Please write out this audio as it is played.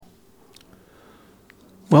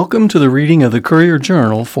Welcome to the reading of the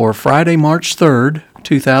Courier-Journal for Friday, March 3rd,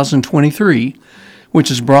 2023, which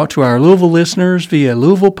is brought to our Louisville listeners via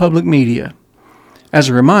Louisville Public Media. As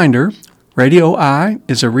a reminder, Radio I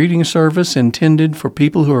is a reading service intended for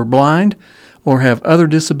people who are blind or have other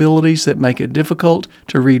disabilities that make it difficult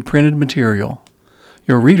to read printed material.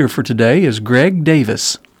 Your reader for today is Greg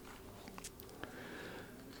Davis.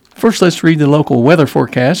 First, let's read the local weather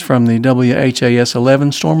forecast from the WHAS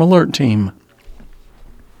 11 Storm Alert Team.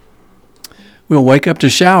 We'll wake up to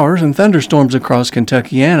showers and thunderstorms across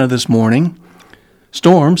Kentuckiana this morning.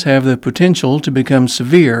 Storms have the potential to become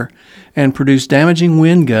severe and produce damaging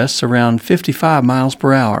wind gusts around 55 miles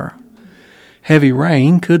per hour. Heavy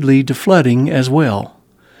rain could lead to flooding as well.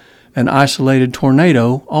 An isolated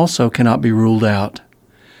tornado also cannot be ruled out.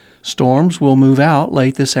 Storms will move out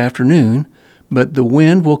late this afternoon, but the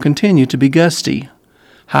wind will continue to be gusty.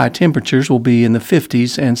 High temperatures will be in the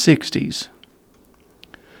 50s and 60s.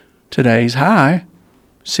 Today's high,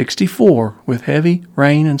 64, with heavy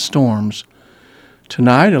rain and storms.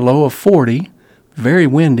 Tonight, a low of 40, very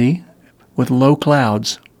windy, with low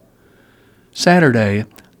clouds. Saturday,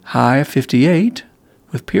 high of 58,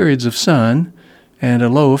 with periods of sun, and a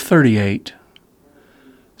low of 38.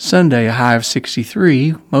 Sunday, a high of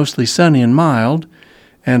 63, mostly sunny and mild,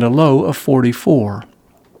 and a low of 44.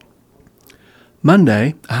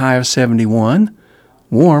 Monday, a high of 71,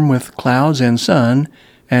 warm with clouds and sun,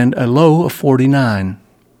 and a low of 49.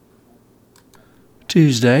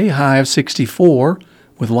 Tuesday, high of 64,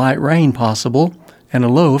 with light rain possible, and a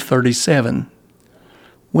low of 37.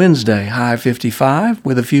 Wednesday, high of 55,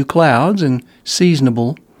 with a few clouds and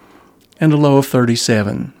seasonable, and a low of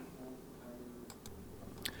 37.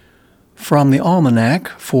 From the Almanac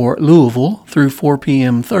for Louisville through 4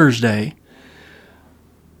 p.m. Thursday.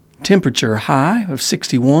 Temperature high of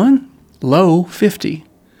 61, low 50.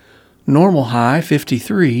 Normal high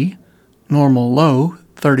 53, normal low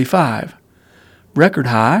 35. Record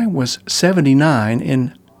high was 79 in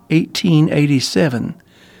 1887,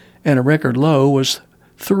 and a record low was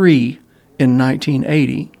 3 in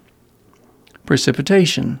 1980.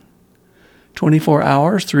 Precipitation 24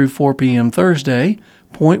 hours through 4 p.m. Thursday,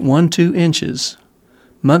 0.12 inches.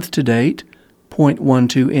 Month to date,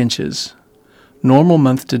 0.12 inches. Normal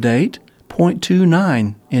month to date,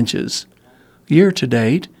 0.29 inches. Year to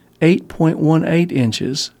date, 8.18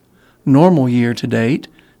 inches. Normal year to date,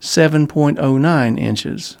 7.09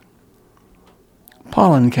 inches.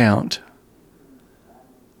 Pollen count.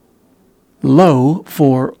 Low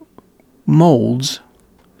for molds.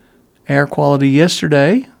 Air quality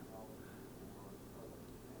yesterday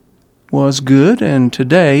was good and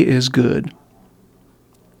today is good.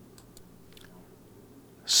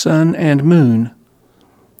 Sun and moon.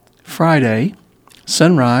 Friday,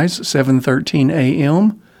 sunrise 7:13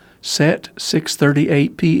 a.m., set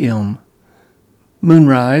 6:38 p.m.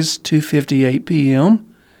 Moonrise 2:58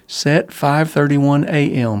 p.m., set 5:31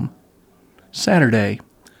 a.m. Saturday,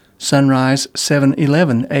 sunrise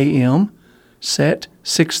 7:11 a.m., set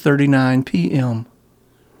 6:39 p.m.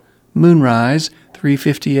 Moonrise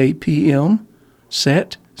 3:58 p.m.,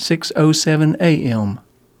 set 6:07 a.m.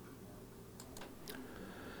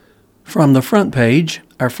 From the front page,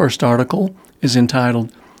 our first article is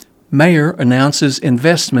entitled, Mayor Announces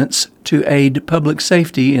Investments to Aid Public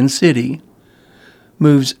Safety in City.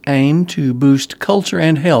 Moves aim to boost culture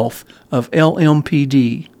and health of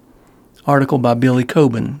LMPD. Article by Billy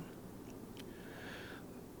Coben.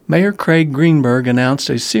 Mayor Craig Greenberg announced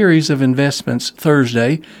a series of investments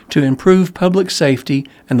Thursday to improve public safety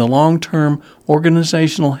and the long-term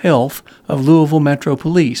organizational health of Louisville Metro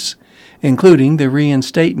Police, including the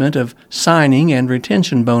reinstatement of signing and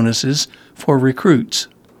retention bonuses for recruits.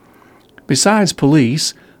 Besides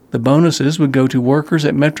police, the bonuses would go to workers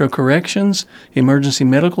at Metro Corrections, Emergency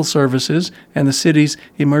Medical Services, and the city's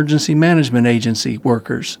Emergency Management Agency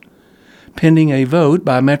workers. Pending a vote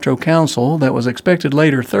by Metro Council that was expected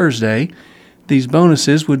later Thursday, these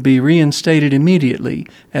bonuses would be reinstated immediately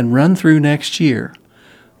and run through next year.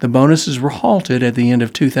 The bonuses were halted at the end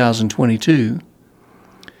of 2022.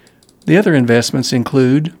 The other investments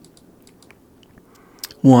include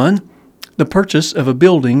 1. The purchase of a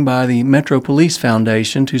building by the Metro Police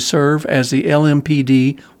Foundation to serve as the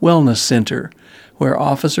LMPD Wellness Center, where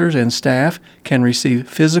officers and staff can receive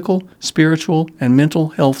physical, spiritual, and mental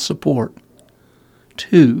health support.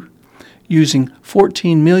 2. Using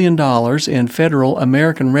 $14 million in federal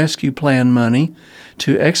American Rescue Plan money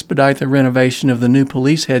to expedite the renovation of the new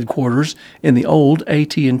police headquarters in the old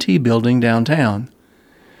AT&T building downtown.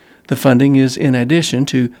 The funding is in addition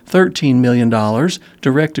to $13 million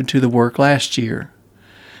directed to the work last year.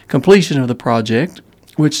 Completion of the project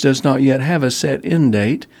which does not yet have a set end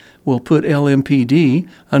date, will put LMPD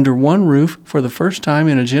under one roof for the first time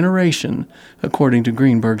in a generation, according to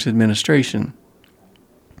Greenberg's administration.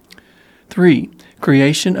 3.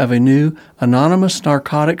 Creation of a new anonymous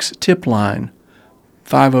narcotics tip line,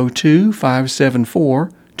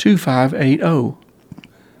 502-574-2580.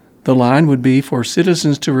 The line would be for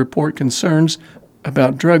citizens to report concerns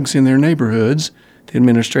about drugs in their neighborhoods, the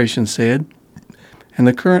administration said, and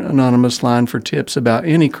the current anonymous line for tips about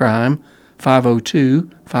any crime,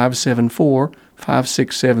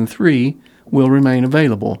 502-574-5673, will remain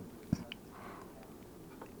available.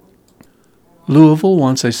 Louisville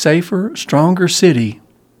wants a safer, stronger city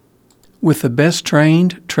with the best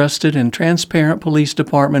trained, trusted, and transparent police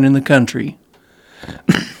department in the country.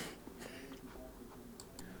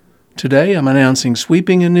 Today, I'm announcing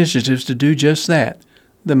sweeping initiatives to do just that,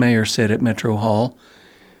 the mayor said at Metro Hall.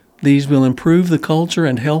 These will improve the culture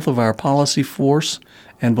and health of our policy force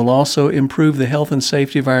and will also improve the health and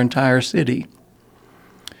safety of our entire city.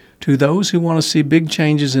 To those who want to see big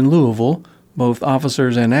changes in Louisville, both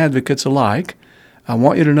officers and advocates alike, I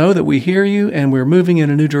want you to know that we hear you and we're moving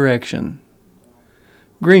in a new direction.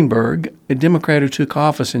 Greenberg, a Democrat who took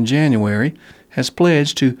office in January, has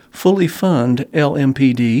pledged to fully fund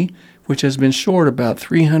LMPD, which has been short about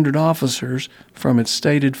 300 officers from its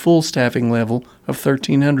stated full staffing level of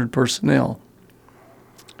 1,300 personnel.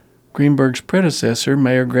 Greenberg's predecessor,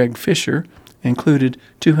 Mayor Greg Fisher, included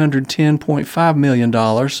 $210.5 million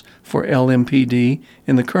for LMPD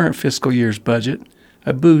in the current fiscal year's budget,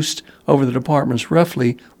 a boost over the department's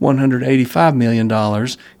roughly $185 million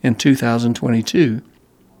in 2022.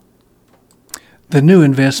 The new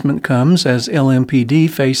investment comes as LMPD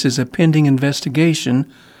faces a pending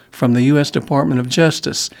investigation from the U.S. Department of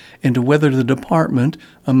Justice into whether the department,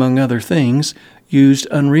 among other things, used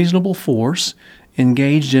unreasonable force,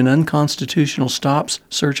 engaged in unconstitutional stops,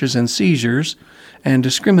 searches, and seizures, and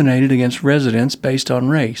discriminated against residents based on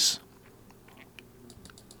race.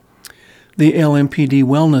 The LMPD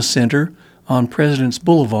Wellness Center on President's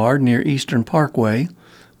Boulevard near Eastern Parkway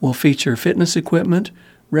will feature fitness equipment,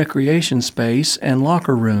 recreation space, and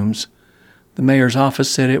locker rooms. The mayor's office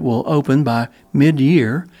said it will open by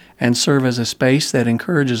mid-year and serve as a space that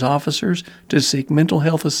encourages officers to seek mental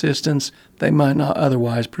health assistance they might not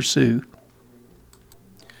otherwise pursue.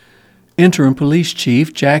 Interim Police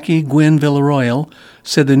Chief Jackie Gwen Villaroyal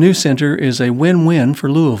said the new center is a win-win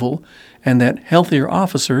for Louisville and that healthier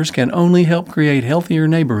officers can only help create healthier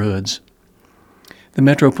neighborhoods. The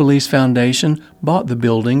Metro Police Foundation bought the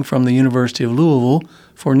building from the University of Louisville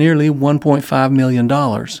for nearly $1.5 million.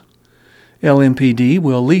 LMPD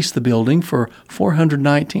will lease the building for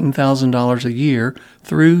 $419,000 a year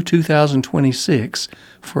through 2026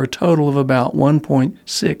 for a total of about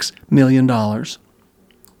 $1.6 million.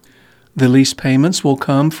 The lease payments will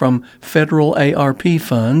come from federal ARP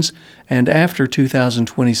funds, and after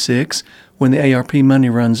 2026, when the ARP money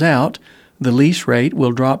runs out, the lease rate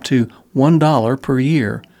will drop to $1 per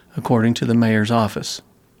year, according to the mayor's office.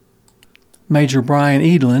 Major Brian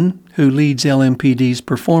Edlin, who leads LMPD's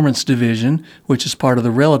Performance Division, which is part of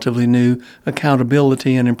the relatively new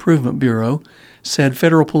Accountability and Improvement Bureau, said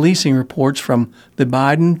federal policing reports from the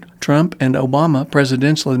Biden, Trump, and Obama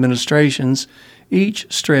presidential administrations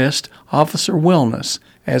each stressed officer wellness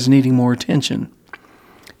as needing more attention.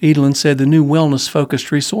 Edlin said the new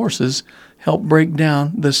wellness-focused resources help break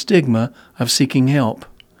down the stigma of seeking help.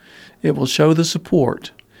 It will show the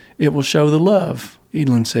support. It will show the love,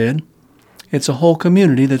 Edlin said. It's a whole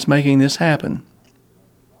community that's making this happen.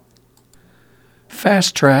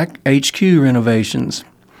 Fast Track HQ renovations.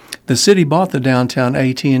 The city bought the downtown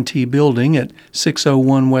AT&T building at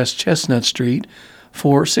 601 West Chestnut Street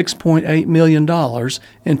for $6.8 million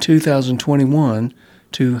in 2021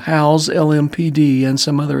 to house LMPD and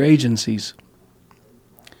some other agencies.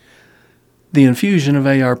 The infusion of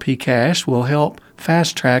ARP cash will help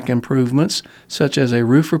fast-track improvements such as a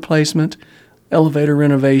roof replacement, elevator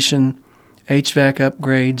renovation, HVAC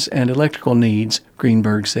upgrades, and electrical needs,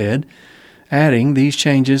 Greenberg said, adding these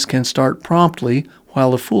changes can start promptly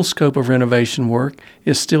while the full scope of renovation work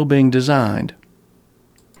is still being designed.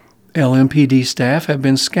 LMPD staff have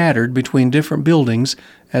been scattered between different buildings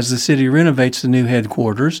as the city renovates the new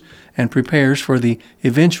headquarters and prepares for the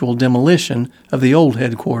eventual demolition of the old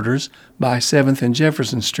headquarters by 7th and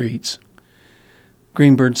Jefferson Streets.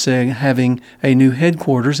 Greenberg said having a new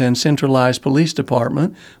headquarters and centralized police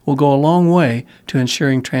department will go a long way to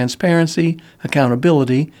ensuring transparency,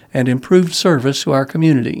 accountability, and improved service to our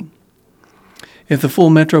community. If the full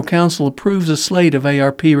Metro Council approves a slate of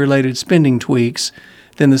ARP-related spending tweaks,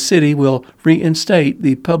 then the city will reinstate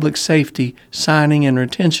the public safety signing and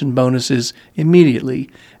retention bonuses immediately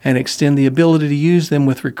and extend the ability to use them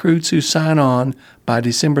with recruits who sign on by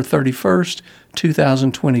December 31st,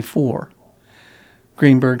 2024.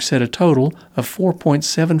 Greenberg said a total of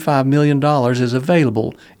 $4.75 million is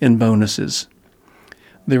available in bonuses.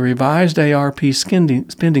 The revised ARP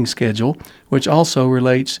spending schedule, which also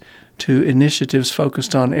relates to initiatives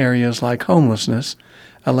focused on areas like homelessness,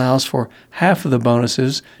 allows for half of the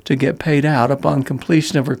bonuses to get paid out upon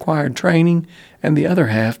completion of required training and the other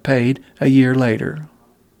half paid a year later.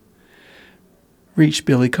 Reach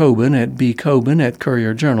Billy Coben at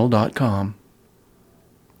bcoben@courierjournal.com.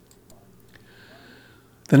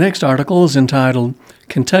 The next article is entitled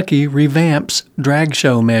Kentucky Revamps Drag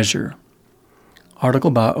Show Measure.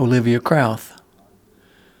 Article by Olivia Krauth.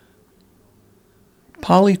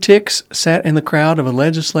 Polly Tix sat in the crowd of a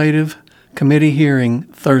legislative committee hearing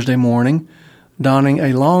Thursday morning, donning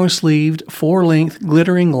a long-sleeved, four-length,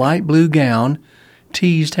 glittering light blue gown,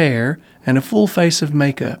 teased hair, and a full face of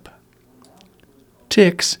makeup.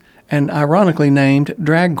 Tix, an ironically named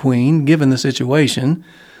drag queen given the situation,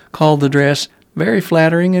 called the dress very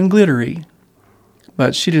flattering and glittery.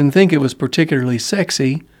 But she didn't think it was particularly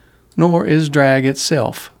sexy, nor is drag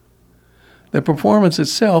itself. The performance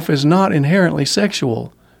itself is not inherently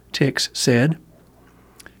sexual, Tix said.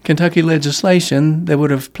 Kentucky legislation that would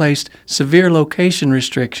have placed severe location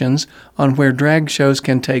restrictions on where drag shows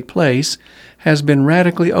can take place has been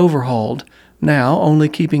radically overhauled, now only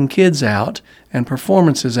keeping kids out and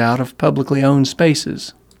performances out of publicly owned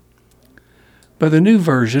spaces. But the new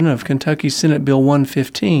version of Kentucky Senate Bill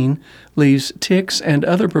 115 leaves Tix and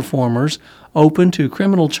other performers open to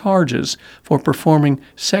criminal charges for performing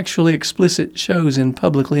sexually explicit shows in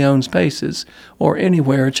publicly owned spaces or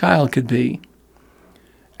anywhere a child could be.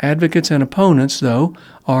 Advocates and opponents, though,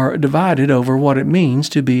 are divided over what it means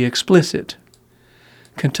to be explicit.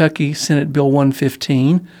 Kentucky Senate Bill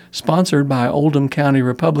 115, sponsored by Oldham County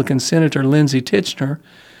Republican Senator Lindsey Titchener,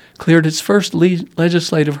 cleared its first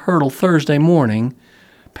legislative hurdle Thursday morning,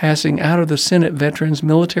 passing out of the Senate Veterans,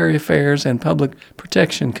 Military Affairs, and Public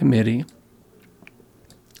Protection Committee.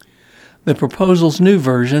 The proposal's new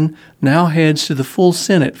version now heads to the full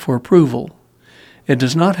Senate for approval. It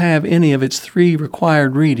does not have any of its 3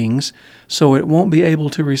 required readings, so it won't be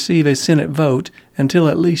able to receive a Senate vote until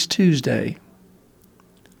at least Tuesday.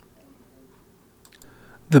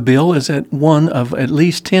 The bill is one of at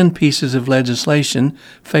least 10 pieces of legislation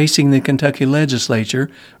facing the Kentucky legislature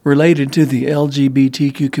related to the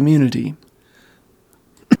LGBTQ community.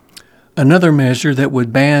 Another measure that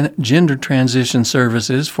would ban gender transition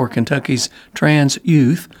services for Kentucky's trans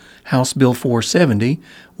youth, House Bill 470,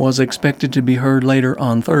 was expected to be heard later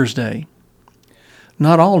on Thursday.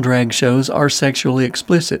 Not all drag shows are sexually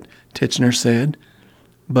explicit, Titchener said,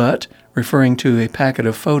 but, referring to a packet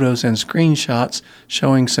of photos and screenshots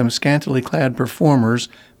showing some scantily clad performers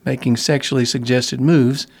making sexually suggested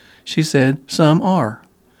moves, she said some are.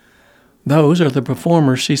 Those are the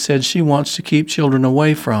performers she said she wants to keep children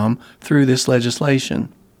away from through this legislation.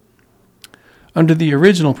 Under the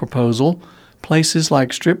original proposal, places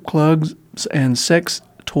like strip clubs and sex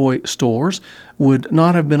toy stores would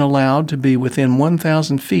not have been allowed to be within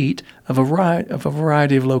 1,000 feet of a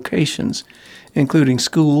variety of locations, including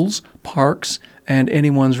schools, parks, and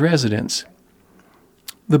anyone's residence.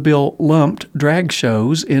 The bill lumped drag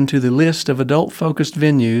shows into the list of adult-focused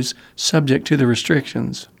venues subject to the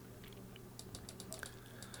restrictions.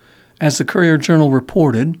 As the Courier-Journal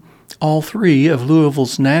reported, all 3 of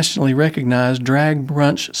Louisville's nationally recognized drag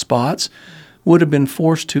brunch spots would have been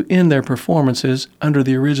forced to end their performances under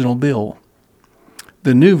the original bill.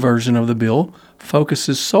 The new version of the bill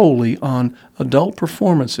focuses solely on adult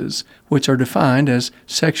performances, which are defined as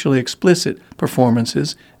sexually explicit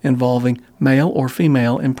performances involving male or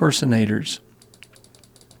female impersonators.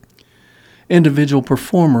 Individual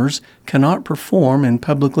performers cannot perform in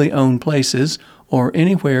publicly owned places or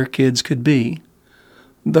anywhere kids could be.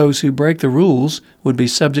 Those who break the rules would be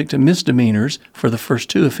subject to misdemeanors for the first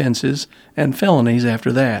 2 offenses and felonies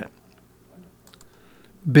after that.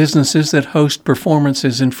 Businesses that host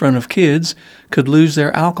performances in front of kids could lose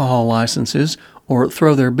their alcohol licenses or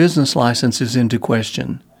throw their business licenses into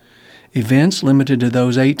question. Events limited to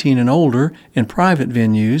those 18 and older in private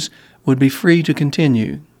venues would be free to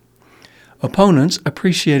continue. Opponents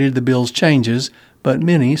appreciated the bill's changes, but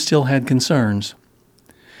many still had concerns.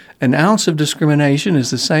 An ounce of discrimination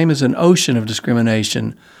is the same as an ocean of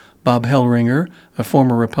discrimination, Bob Hellringer, a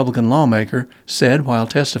former Republican lawmaker, said while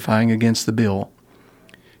testifying against the bill.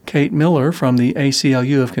 Kate Miller from the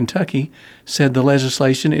ACLU of Kentucky said the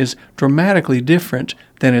legislation is dramatically different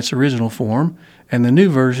than its original form and the new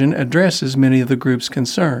version addresses many of the group's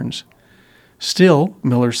concerns. Still,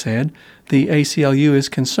 Miller said, the ACLU is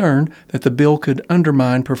concerned that the bill could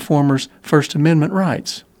undermine performers' First Amendment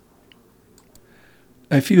rights.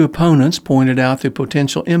 A few opponents pointed out the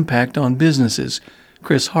potential impact on businesses.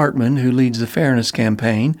 Chris Hartman, who leads the Fairness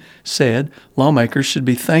Campaign, said lawmakers should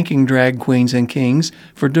be thanking drag queens and kings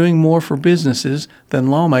for doing more for businesses than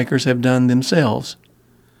lawmakers have done themselves.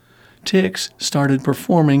 Tix started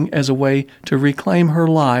performing as a way to reclaim her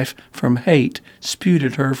life from hate spewed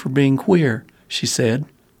at her for being queer, she said.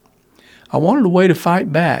 I wanted a way to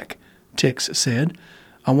fight back, Tix said.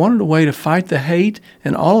 I wanted a way to fight the hate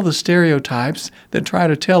and all of the stereotypes that try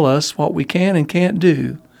to tell us what we can and can't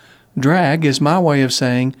do. Drag is my way of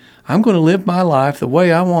saying, I'm going to live my life the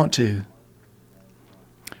way I want to.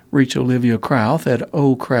 Reach Olivia Krauth at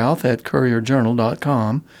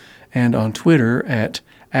okrauth@courierjournal.com and on Twitter at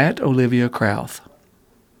Olivia Krauth.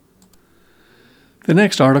 The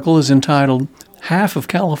next article is entitled, Half of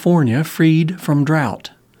California Freed from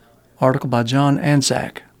Drought. Article by John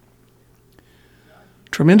Anzac.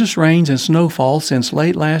 Tremendous rains and snowfall since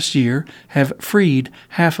late last year have freed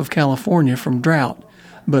half of California from drought,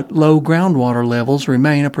 but low groundwater levels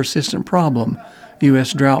remain a persistent problem,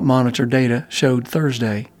 U.S. Drought Monitor data showed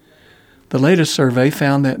Thursday. The latest survey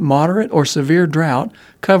found that moderate or severe drought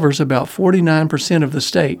covers about 49% of the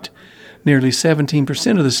state. Nearly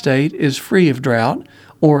 17% of the state is free of drought,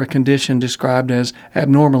 or a condition described as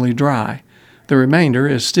abnormally dry. The remainder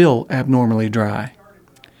is still abnormally dry.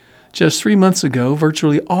 Just 3 months ago,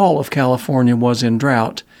 virtually all of California was in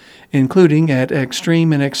drought, including at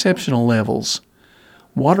extreme and exceptional levels.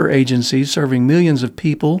 Water agencies serving millions of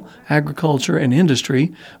people, agriculture, and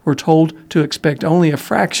industry were told to expect only a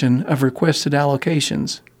fraction of requested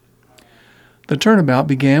allocations. The turnabout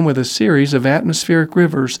began with a series of atmospheric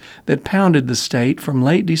rivers that pounded the state from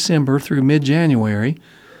late December through mid-January,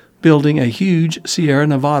 building a huge Sierra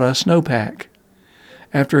Nevada snowpack.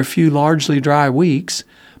 After a few largely dry weeks,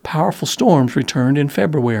 powerful storms returned in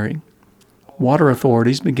February. Water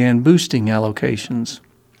authorities began boosting allocations.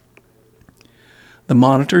 The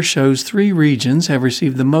monitor shows 3 regions have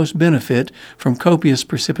received the most benefit from copious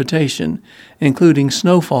precipitation, including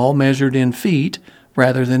snowfall measured in feet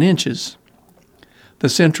rather than inches. The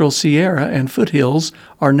Central Sierra and foothills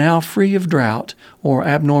are now free of drought or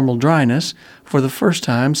abnormal dryness for the first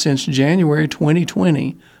time since January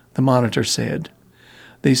 2020, the monitor said.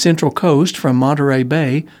 The Central Coast from Monterey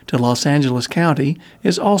Bay to Los Angeles County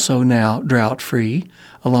is also now drought-free,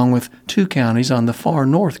 along with 2 counties on the far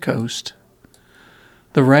north coast.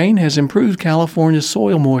 The rain has improved California's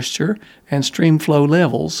soil moisture and stream flow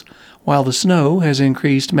levels, while the snow has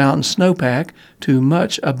increased mountain snowpack to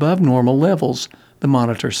much above normal levels, the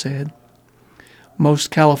monitor said.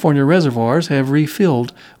 Most California reservoirs have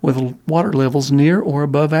refilled with water levels near or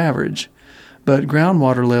above average, but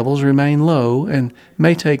groundwater levels remain low and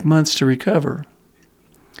may take months to recover.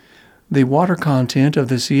 The water content of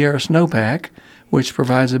the Sierra snowpack, which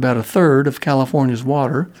provides about a third of California's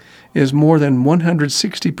water, is more than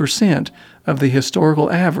 160% of the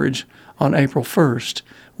historical average on April 1st,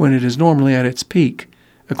 when it is normally at its peak,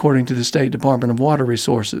 according to the State Department of Water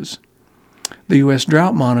Resources. The U.S.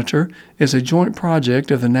 Drought Monitor is a joint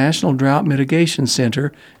project of the National Drought Mitigation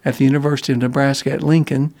Center at the University of Nebraska at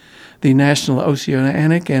Lincoln, the National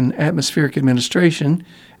Oceanic and Atmospheric Administration,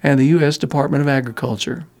 and the U.S. Department of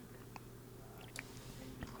Agriculture.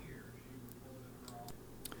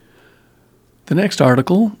 The next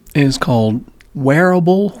article is called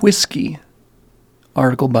Wearable Whiskey,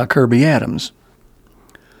 article by Kirby Adams.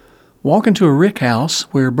 Walk into a rick house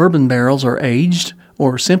where bourbon barrels are aged,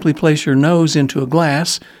 or simply place your nose into a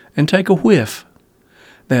glass and take a whiff.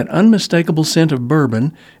 That unmistakable scent of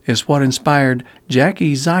bourbon is what inspired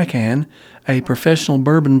Jackie Zykan, a professional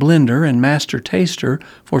bourbon blender and master taster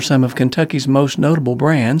for some of Kentucky's most notable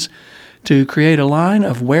brands, to create a line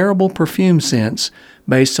of wearable perfume scents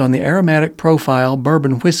based on the aromatic profile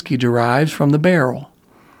bourbon whiskey derives from the barrel.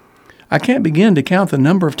 I can't begin to count the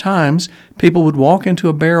number of times people would walk into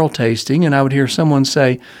a barrel tasting and I would hear someone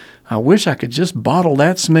say, "I wish I could just bottle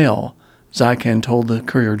that smell," Zykan told the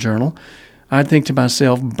Courier-Journal. I'd think to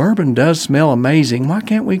myself, bourbon does smell amazing. Why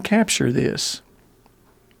can't we capture this?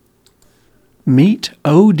 Meet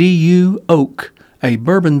ODU Oak, a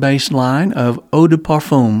bourbon-based line of eau de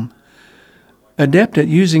parfum. Adept at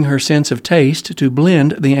using her sense of taste to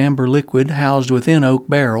blend the amber liquid housed within oak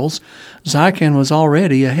barrels, Zykan was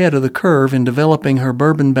already ahead of the curve in developing her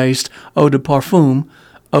bourbon-based eau de parfum,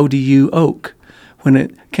 ODU Oak, when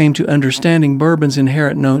it came to understanding bourbon's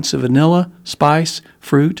inherent notes of vanilla, spice,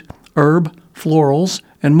 fruit, herb, florals,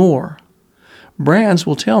 and more. Brands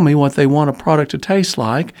will tell me what they want a product to taste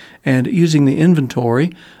like, and using the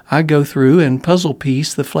inventory, I go through and puzzle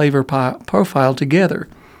piece the flavor profile together,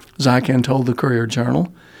 Zykan told the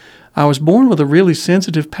Courier-Journal. I was born with a really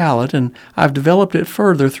sensitive palate, and I've developed it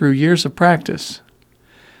further through years of practice.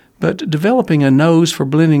 But developing a nose for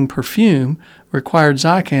blending perfume required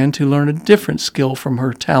Zykan to learn a different skill from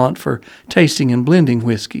her talent for tasting and blending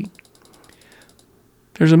whiskey.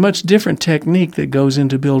 There's a much different technique that goes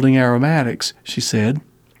into building aromatics, she said.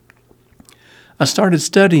 I started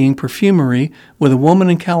studying perfumery with a woman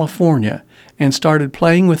in California and started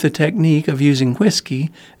playing with the technique of using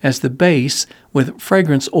whiskey as the base with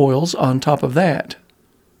fragrance oils on top of that.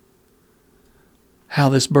 How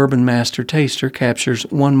this bourbon master taster captures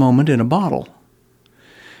one moment in a bottle.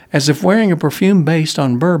 As if wearing a perfume based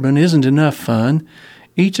on bourbon isn't enough fun,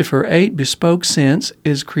 each of her 8 bespoke scents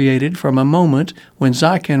is created from a moment when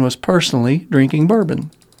Zykan was personally drinking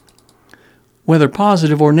bourbon. Whether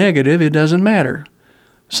positive or negative, it doesn't matter.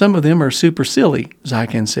 Some of them are super silly,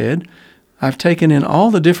 Zykan said. I've taken in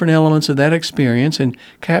all the different elements of that experience and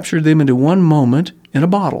captured them into one moment in a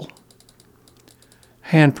bottle.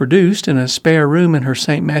 Hand-produced in a spare room in her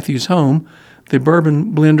St. Matthew's home, the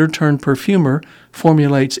bourbon blender turned perfumer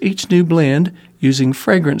formulates each new blend using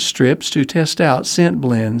fragrance strips to test out scent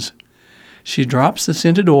blends. She drops the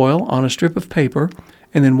scented oil on a strip of paper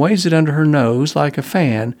and then waves it under her nose like a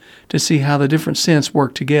fan to see how the different scents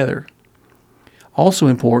work together. Also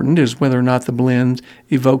important is whether or not the blend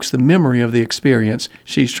evokes the memory of the experience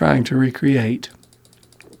she's trying to recreate.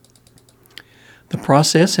 The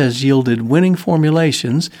process has yielded winning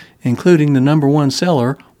formulations, including the #1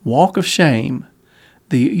 seller, Walk of Shame.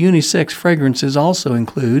 The unisex fragrances also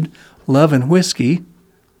include Love and Whiskey,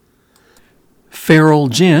 Feral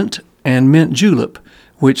Gent, and Mint Julep,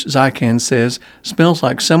 which Zykan says smells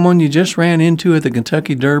like someone you just ran into at the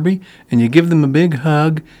Kentucky Derby and you give them a big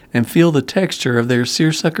hug and feel the texture of their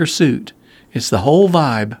seersucker suit. It's the whole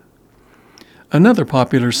vibe. Another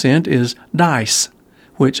popular scent is Dice,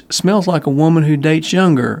 which smells like a woman who dates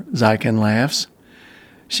younger, Zykan laughs.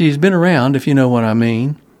 She's been around, if you know what I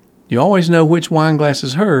mean. You always know which wine glass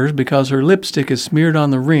is hers because her lipstick is smeared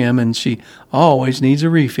on the rim and she always needs a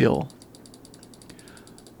refill.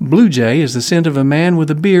 Blue Jay is the scent of a man with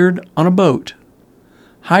a beard on a boat.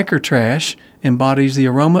 Hiker Trash embodies the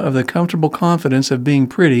aroma of the comfortable confidence of being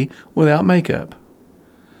pretty without makeup.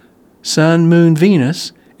 Sun, Moon,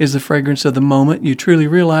 Venus is the fragrance of the moment you truly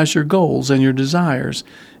realize your goals and your desires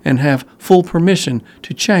and have full permission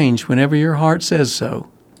to change whenever your heart says so.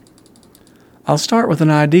 I'll start with an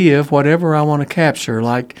idea of whatever I want to capture,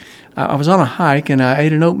 like I was on a hike and I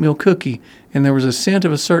ate an oatmeal cookie and there was a scent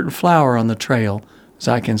of a certain flower on the trail,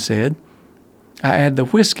 Zykan said. I add the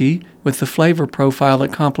whiskey with the flavor profile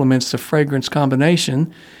that complements the fragrance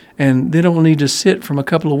combination, and then it will need to sit from a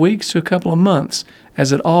couple of weeks to a couple of months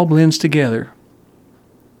as it all blends together.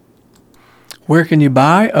 Where can you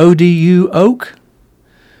buy ODU Oak?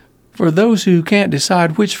 For those who can't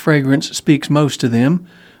decide which fragrance speaks most to them,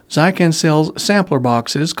 Zykan sells sampler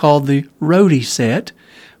boxes called the Roadie Set,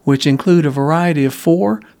 which include a variety of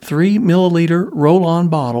 4 3-milliliter roll-on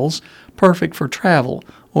bottles perfect for travel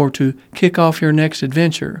or to kick off your next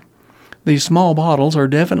adventure. These small bottles are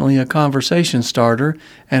definitely a conversation starter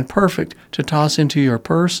and perfect to toss into your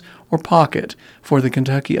purse or pocket for the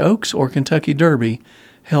Kentucky Oaks or Kentucky Derby,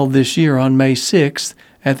 held this year on May 6th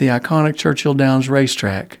at the iconic Churchill Downs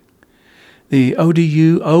racetrack. The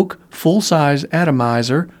ODU Oak full-size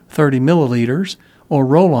atomizer, 30 milliliters, or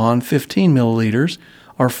roll-on, 15 milliliters,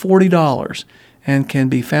 are $40 and can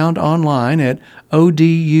be found online at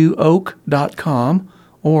oduoak.com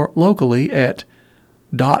or locally at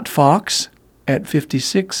Dot Fox at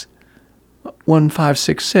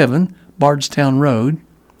 1567 Bardstown Road,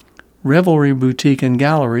 Revelry Boutique and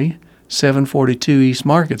Gallery, 742 East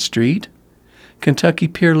Market Street, Kentucky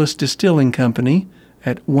Peerless Distilling Company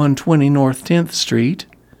at 120 North 10th Street,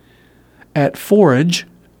 at Forage,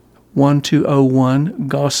 1201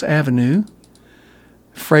 Goss Avenue,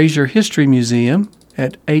 Fraser History Museum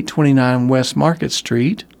at 829 West Market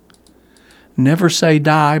Street, Never Say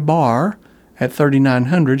Die Bar at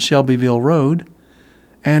 3900 Shelbyville Road,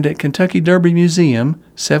 and at Kentucky Derby Museum,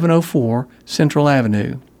 704 Central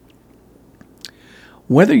Avenue.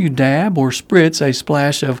 Whether you dab or spritz a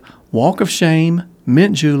splash of Walk of Shame,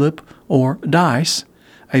 Mint Julep, or Dice,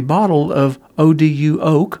 a bottle of ODU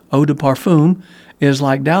Oak, Eau de Parfum, is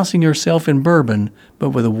like dousing yourself in bourbon,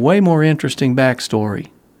 but with a way more interesting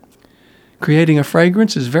backstory. Creating a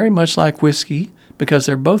fragrance is very much like whiskey because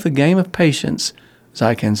they're both a game of patience,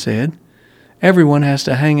 Zykan said. Everyone has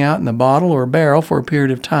to hang out in the bottle or barrel for a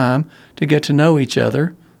period of time to get to know each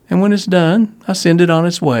other and when it's done, I send it on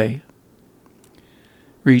its way.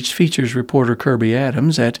 Reach features reporter Kirby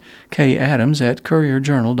Adams at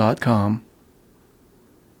kadams@courierjournal.com.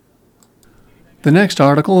 The next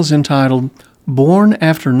article is entitled, Born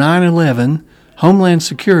After 9/11, Homeland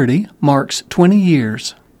Security Marks 20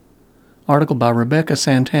 Years. Article by Rebecca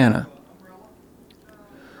Santana.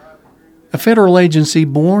 A federal agency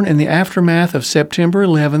born in the aftermath of September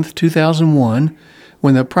 11, 2001,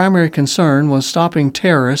 when the primary concern was stopping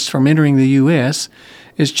terrorists from entering the U.S.,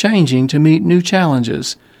 is changing to meet new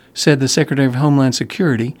challenges, said the Secretary of Homeland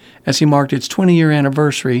Security as he marked its 20-year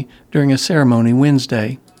anniversary during a ceremony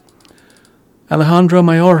Wednesday. Alejandro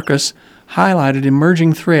Mayorkas highlighted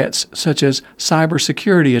emerging threats such as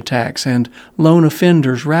cybersecurity attacks and lone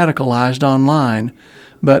offenders radicalized online,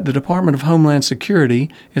 but the Department of Homeland Security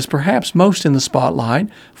is perhaps most in the spotlight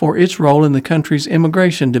for its role in the country's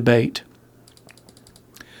immigration debate.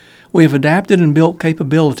 We have adapted and built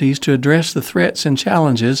capabilities to address the threats and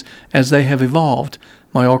challenges as they have evolved,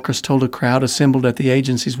 Mayorkas told a crowd assembled at the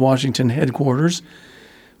agency's Washington headquarters.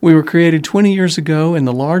 We were created 20 years ago in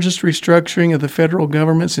the largest restructuring of the federal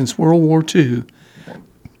government since World War II.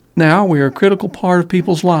 Now we are a critical part of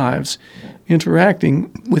people's lives, interacting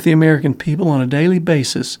with the American people on a daily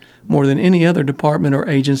basis more than any other department or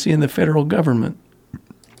agency in the federal government.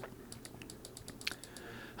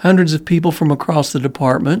 Hundreds of people from across the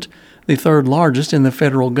department, the third largest in the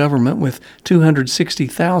federal government with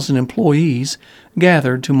 260,000 employees,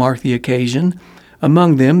 gathered to mark the occasion,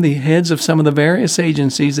 among them the heads of some of the various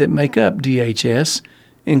agencies that make up DHS,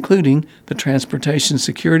 including the Transportation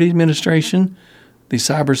Security Administration, the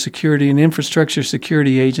Cybersecurity and Infrastructure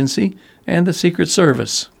Security Agency, and the Secret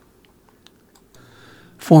Service.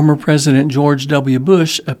 Former President George W.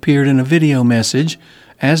 Bush appeared in a video message,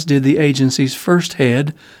 as did the agency's first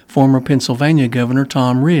head, former Pennsylvania Governor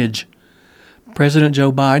Tom Ridge. President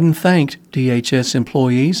Joe Biden thanked DHS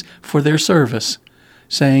employees for their service,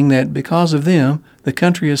 saying that because of them, the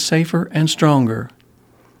country is safer and stronger.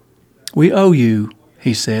 "We owe you,"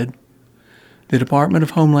 he said. The Department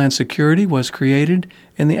of Homeland Security was created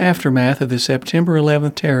in the aftermath of the September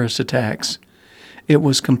 11th terrorist attacks. It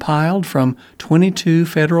was compiled from 22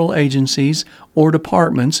 federal agencies or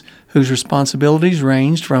departments whose responsibilities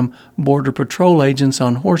ranged from Border Patrol agents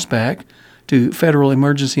on horseback to Federal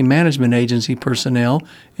Emergency Management Agency personnel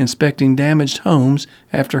inspecting damaged homes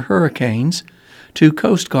after hurricanes, to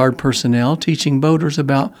Coast Guard personnel teaching boaters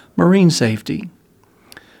about marine safety.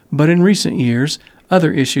 But in recent years,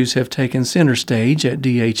 other issues have taken center stage at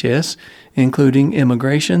DHS, including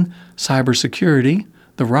immigration, cybersecurity,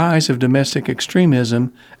 the rise of domestic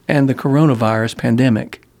extremism, and the coronavirus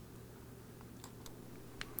pandemic.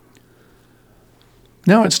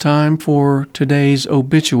 Now it's time for today's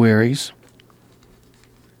obituaries.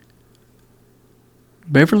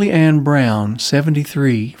 Beverly Ann Brown,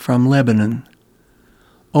 73, from Lebanon.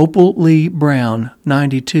 Opal Lee Brown,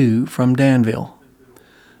 92, from Danville.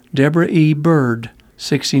 Deborah E. Bird,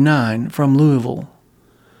 69, from Louisville.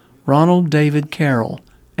 Ronald David Carroll,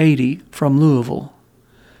 80, from Louisville.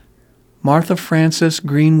 Martha Frances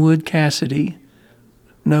Greenwood Cassidy,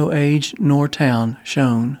 no age nor town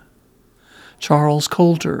shown. Charles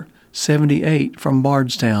Coulter, 78, from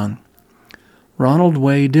Bardstown. Ronald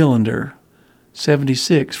Wade Dillander,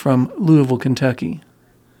 76, from Louisville, Kentucky.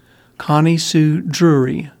 Connie Sue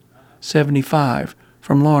Drury, 75,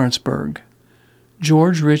 from Lawrenceburg.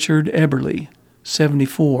 George Richard Eberly,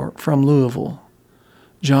 74, from Louisville.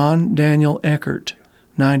 John Daniel Eckert,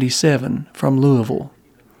 97, from Louisville.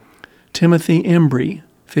 Timothy Embry,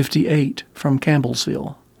 58, from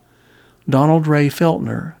Campbellsville. Donald Ray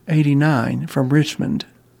Feltner, 89, from Richmond.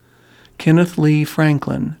 Kenneth Lee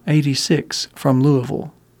Franklin, 86, from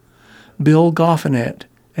Louisville. Bill Goffinet,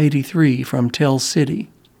 83, from Tell City.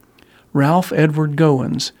 Ralph Edward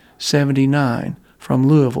Goins, 79, from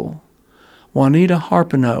Louisville. Juanita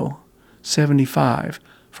Harpino, 75,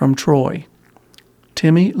 from Troy.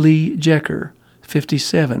 Timmy Lee Jecker,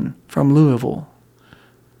 57, from Louisville.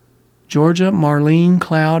 Georgia Marlene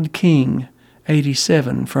Cloud King,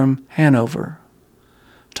 87, from Hanover.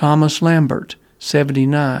 Thomas Lambert,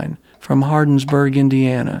 79, from Hardinsburg,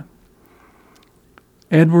 Indiana.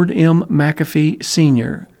 Edward M. McAfee,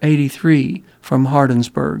 Sr., 83, from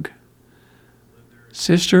Hardinsburg.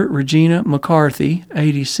 Sister Regina McCarthy,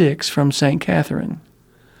 86, from St. Catherine.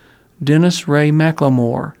 Dennis Ray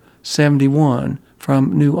McLemore, 71,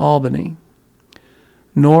 from New Albany.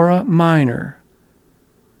 Nora Miner,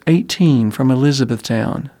 18, from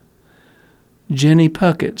Elizabethtown. Jenny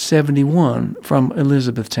Puckett, 71, from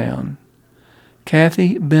Elizabethtown.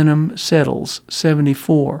 Kathy Benham Settles,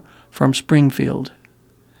 74, from Springfield.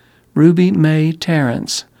 Ruby Mae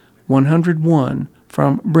Terrence, 101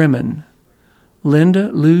 from Bremen. Linda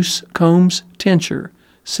Luce Combs Tencher,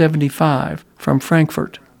 75 from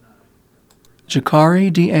Frankfurt.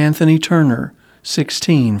 Jakari D. Anthony Turner,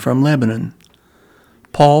 16 from Lebanon.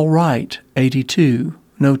 Paul Wright, 82,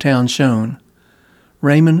 no town shown.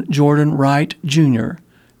 Raymond Jordan Wright, Jr.,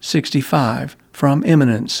 65 from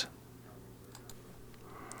Eminence.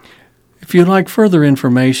 If you'd like further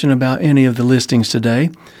information about any of the listings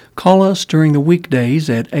today, call us during the weekdays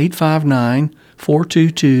at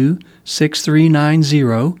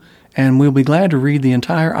 859-422-6390, and we'll be glad to read the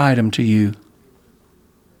entire item to you.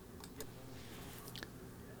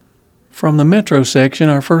 From the Metro section,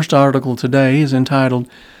 our first article today is entitled,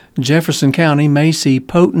 Jefferson County May See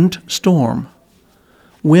Potent Storm.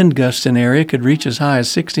 Wind gusts in area could reach as high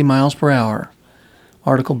as 60 miles per hour.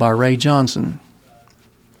 Article by Ray Johnson.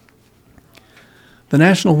 The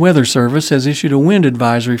National Weather Service has issued a wind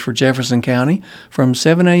advisory for Jefferson County from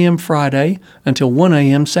 7 a.m. Friday until 1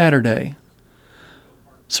 a.m. Saturday.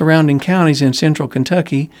 Surrounding counties in central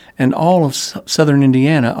Kentucky and all of southern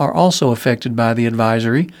Indiana are also affected by the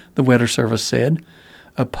advisory, the Weather Service said.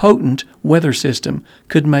 A potent weather system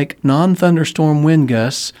could make non-thunderstorm wind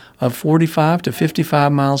gusts of 45 to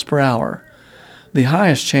 55 miles per hour. The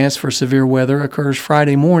highest chance for severe weather occurs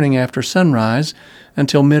Friday morning after sunrise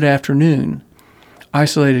until mid-afternoon.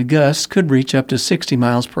 Isolated gusts could reach up to 60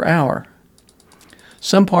 miles per hour.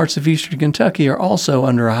 Some parts of eastern Kentucky are also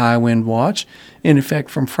under a high wind watch, in effect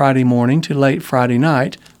from Friday morning to late Friday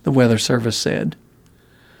night, the Weather Service said.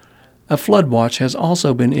 A flood watch has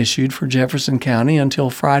also been issued for Jefferson County until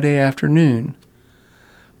Friday afternoon.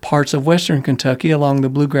 Parts of western Kentucky along the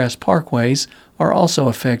Bluegrass Parkways are also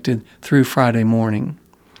affected through Friday morning.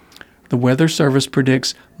 The Weather Service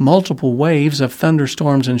predicts multiple waves of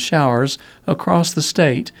thunderstorms and showers across the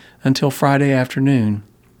state until Friday afternoon.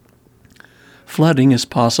 Flooding is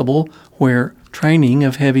possible where training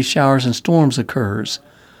of heavy showers and storms occurs.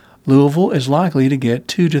 Louisville is likely to get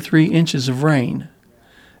 2 to 3 inches of rain.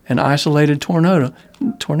 An isolated tornado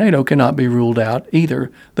cannot be ruled out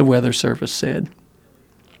either, the Weather Service said.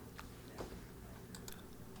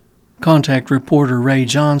 Contact reporter Ray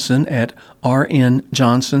Johnson at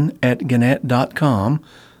rnjohnson@gannett.com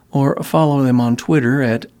or follow them on Twitter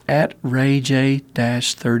at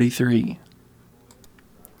RayJ-33.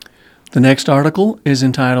 The next article is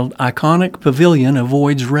entitled, Iconic Pavilion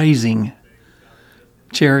Avoids Razing.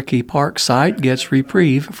 Cherokee Park Site Gets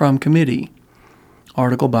Reprieve from Committee.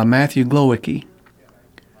 Article by Matthew Glowicki.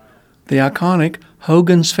 The iconic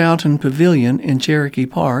Hogan's Fountain Pavilion in Cherokee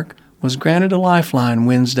Park was granted a lifeline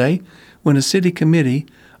Wednesday when a city committee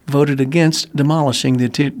voted against demolishing the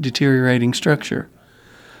deteriorating structure.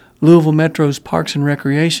 Louisville Metro's Parks and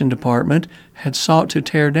Recreation Department had sought to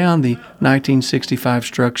tear down the 1965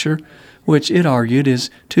 structure, which it argued is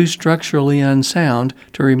too structurally unsound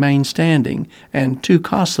to remain standing and too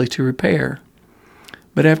costly to repair.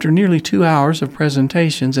 But after nearly 2 hours of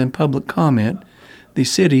presentations and public comment, the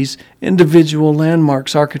city's Individual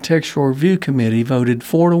Landmarks Architectural Review Committee voted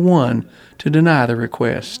 4-1 to deny the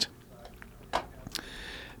request.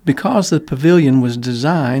 Because the pavilion was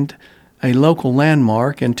designed a local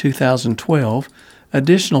landmark in 2012,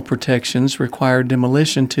 additional protections required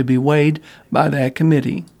demolition to be weighed by that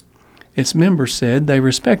committee. Its members said they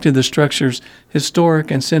respected the structure's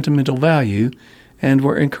historic and sentimental value and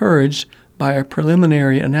were encouraged by a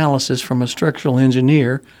preliminary analysis from a structural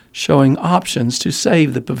engineer showing options to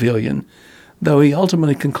save the pavilion, though he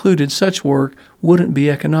ultimately concluded such work wouldn't be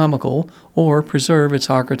economical or preserve its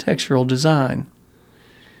architectural design.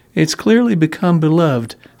 It's clearly become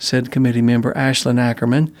beloved, said committee member Ashlyn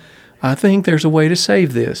Ackerman. I think there's a way to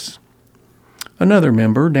save this. Another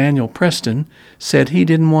member, Daniel Preston, said he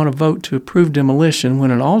didn't want to vote to approve demolition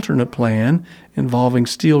when an alternate plan involving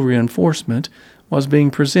steel reinforcement was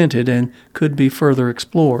being presented and could be further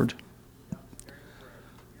explored.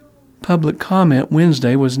 Public comment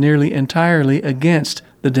Wednesday was nearly entirely against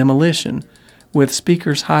the demolition, with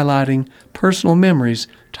speakers highlighting personal memories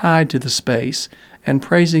tied to the space and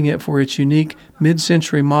praising it for its unique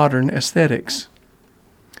mid-century modern aesthetics.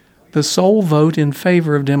 The sole vote in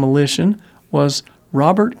favor of demolition was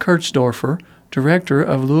Robert Kirchdorfer, director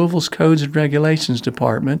of Louisville's Codes and Regulations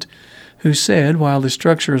Department, who said while the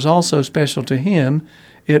structure is also special to him,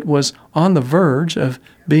 it was on the verge of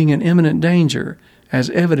being in imminent danger,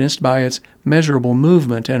 as evidenced by its measurable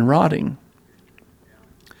movement and rotting.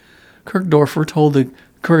 Kirchdorfer told the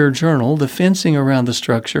Courier-Journal the fencing around the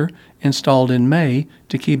structure, installed in May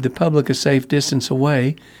to keep the public a safe distance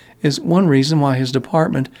away, is one reason why his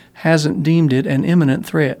department hasn't deemed it an imminent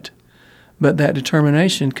threat. But that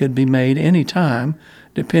determination could be made any time,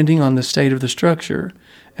 depending on the state of the structure,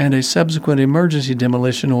 and a subsequent emergency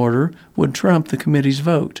demolition order would trump the committee's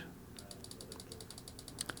vote.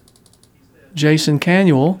 Jason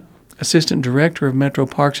Canuel, Assistant Director of Metro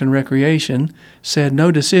Parks and Recreation, said no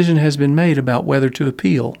decision has been made about whether to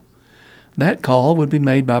appeal. That call would be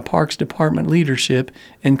made by Parks Department leadership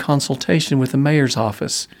in consultation with the mayor's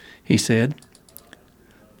office, he said.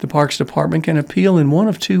 The Parks Department can appeal in one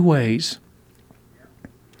of two ways.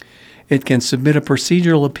 It can submit a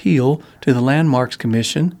procedural appeal to the Landmarks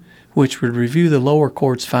Commission, which would review the lower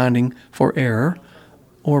court's finding for error,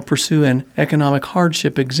 or pursue an economic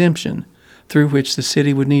hardship exemption, through which the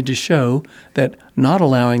city would need to show that not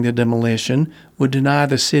allowing the demolition would deny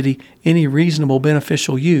the city any reasonable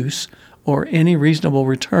beneficial use or any reasonable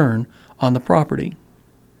return on the property.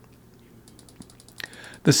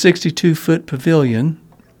 The 62-foot pavilion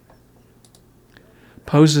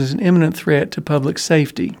poses an imminent threat to public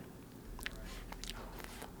safety,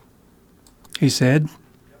 he said.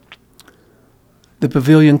 The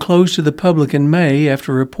pavilion closed to the public in May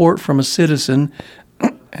after a report from a citizen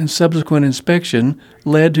and subsequent inspection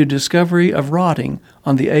led to discovery of rotting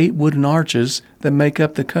on the 8 wooden arches that make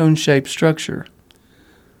up the cone-shaped structure.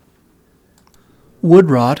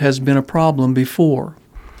 Wood rot has been a problem before.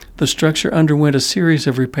 The structure underwent a series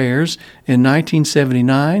of repairs in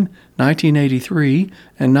 1979, 1983,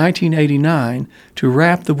 and 1989 to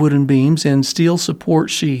wrap the wooden beams in steel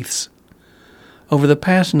support sheaths. Over the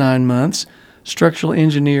past 9 months, structural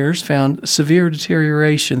engineers found severe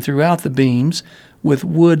deterioration throughout the beams, with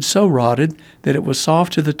wood so rotted that it was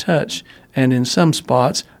soft to the touch and in some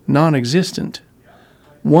spots non-existent.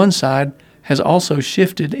 One side has also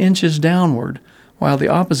shifted inches downward, while the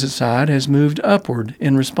opposite side has moved upward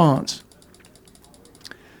in response.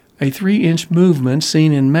 A 3-inch movement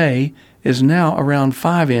seen in May is now around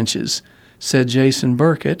 5 inches, said Jason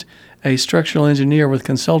Burkett, a structural engineer with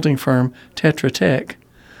consulting firm Tetra Tech.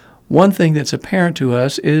 One thing that's apparent to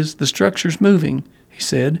us is the structure's moving, he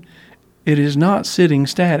said. It is not sitting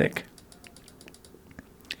static.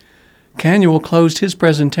 Canuel closed his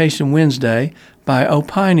presentation Wednesday by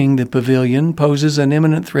opining the pavilion poses an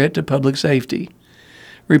imminent threat to public safety.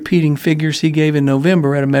 Repeating figures he gave in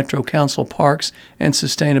November at a Metro Council Parks and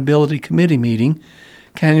Sustainability Committee meeting,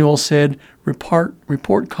 Canuel said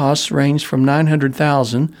report costs range from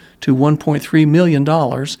 $900,000 to $1.3 million,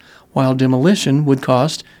 while demolition would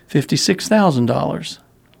cost $56,000.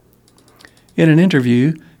 In an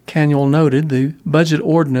interview, Canuel noted the budget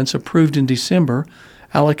ordinance approved in December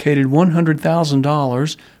allocated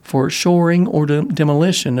 $100,000 for shoring or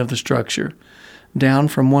demolition of the structure, down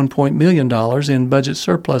from $1 million in budget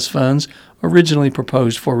surplus funds originally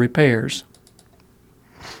proposed for repairs.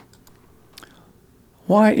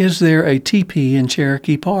 Why is there a teepee in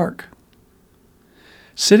Cherokee Park?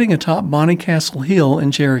 Sitting atop Bonnycastle Hill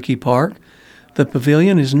in Cherokee Park, the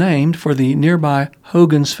pavilion is named for the nearby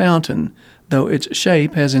Hogan's Fountain, though its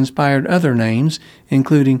shape has inspired other names,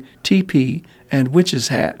 including teepee and witch's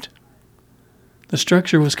hat. The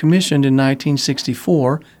structure was commissioned in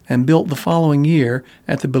 1964 and built the following year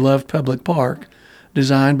at the beloved public park,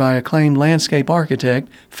 designed by acclaimed landscape architect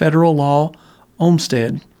Federal Law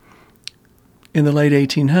Olmsted in the late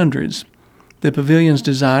 1800s. The pavilion's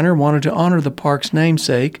designer wanted to honor the park's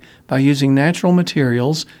namesake by using natural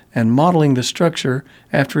materials and modeling the structure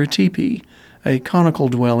after a teepee, a conical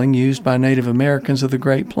dwelling used by Native Americans of the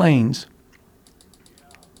Great Plains.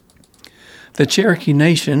 The Cherokee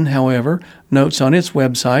Nation, however, notes on its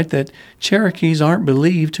website that Cherokees aren't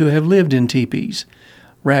believed to have lived in teepees.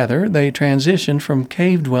 Rather, they transitioned from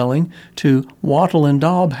cave dwelling to wattle and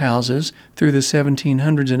daub houses through the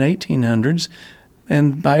 1700s and 1800s,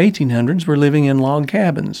 and by 1800s were living in log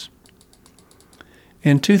cabins.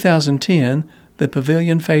 In 2010, the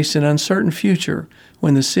pavilion faced an uncertain future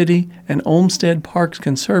when the city and Olmsted Parks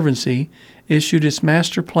Conservancy issued its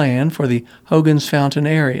master plan for the Hogan's Fountain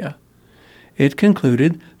area. It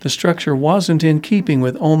concluded the structure wasn't in keeping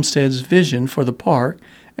with Olmsted's vision for the park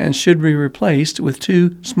and should be replaced with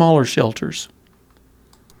 2 smaller shelters.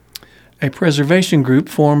 A preservation group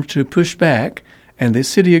formed to push back, and the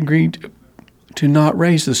city agreed to not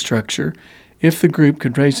raise the structure if the group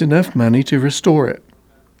could raise enough money to restore it.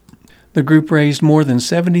 The group raised more than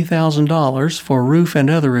 $70,000 for roof and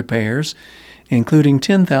other repairs, including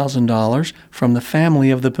 $10,000 from the family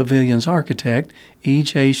of the pavilion's architect,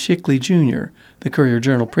 E.J. Shickley, Jr., the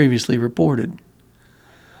Courier-Journal previously reported.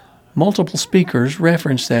 Multiple speakers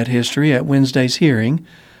referenced that history at Wednesday's hearing,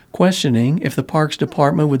 questioning if the Parks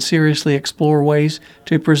Department would seriously explore ways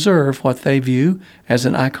to preserve what they view as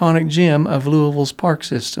an iconic gem of Louisville's park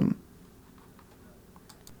system.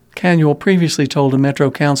 Canuel previously told a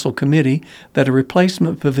Metro Council committee that a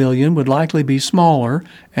replacement pavilion would likely be smaller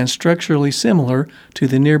and structurally similar to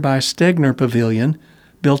the nearby Stegner Pavilion,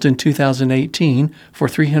 built in 2018 for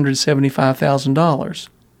 $375,000.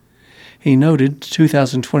 He noted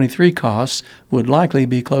 2023 costs would likely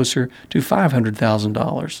be closer to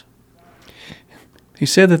 $500,000. He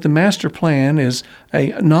said that the master plan is a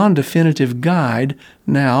non-definitive guide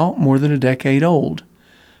now more than a decade old.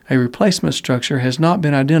 A replacement structure has not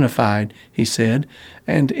been identified, he said,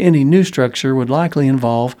 and any new structure would likely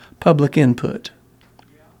involve public input.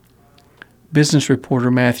 Business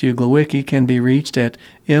reporter Matthew Glowicki can be reached at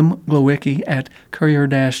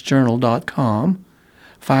mglowicki@courier-journal.com,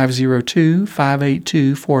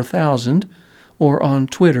 502-582-4000, or on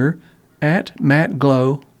Twitter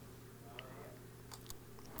 @MattGlow.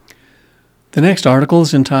 The next article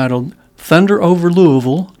is entitled, Thunder Over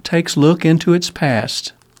Louisville Takes Look into Its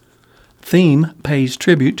Past. Theme pays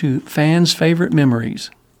tribute to fans' favorite memories.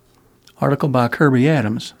 Article by Kirby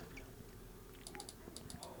Adams.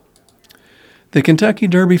 The Kentucky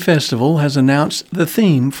Derby Festival has announced the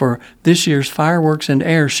theme for this year's Fireworks and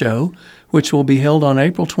Air Show, which will be held on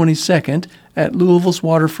April 22nd at Louisville's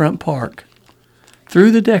Waterfront Park.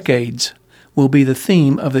 Through the Decades will be the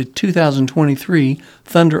theme of the 2023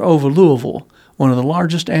 Thunder Over Louisville, one of the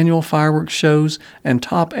largest annual fireworks shows and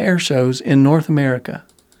top air shows in North America.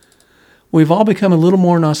 We've all become a little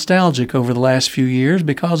more nostalgic over the last few years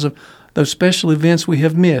because of those special events we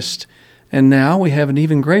have missed, and now we have an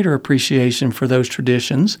even greater appreciation for those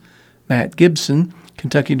traditions, Matt Gibson,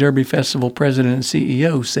 Kentucky Derby Festival President and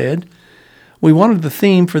CEO, said. We wanted the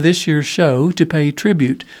theme for this year's show to pay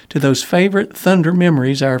tribute to those favorite Thunder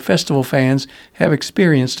memories our festival fans have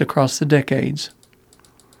experienced across the decades.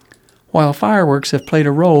 While fireworks have played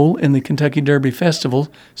a role in the Kentucky Derby Festival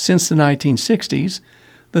since the 1960s,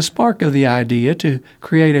 the spark of the idea to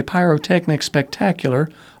create a pyrotechnic spectacular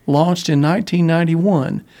launched in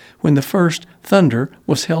 1991 when the first Thunder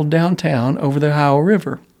was held downtown over the Ohio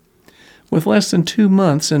River. With less than 2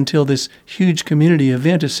 months until this huge community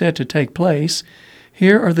event is set to take place,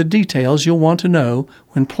 here are the details you'll want to know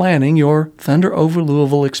when planning your Thunder Over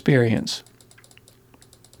Louisville experience.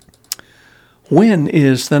 When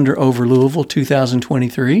is Thunder Over Louisville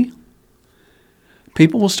 2023?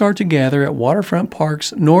 People will start to gather at Waterfront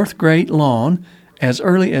Park's North Great Lawn as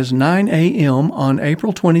early as 9 a.m. on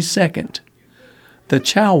April 22nd. The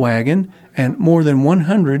Chow Wagon and more than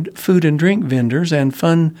 100 food and drink vendors and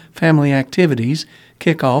fun family activities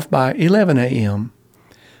kick off by 11 a.m.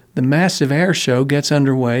 The massive air show gets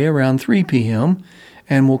underway around 3 p.m.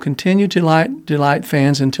 and will continue to delight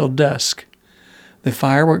fans until dusk. The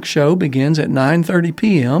fireworks show begins at 9:30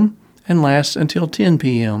 p.m. and lasts until 10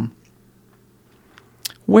 p.m.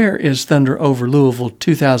 Where is Thunder Over Louisville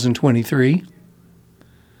 2023?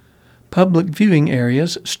 Public viewing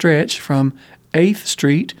areas stretch from 8th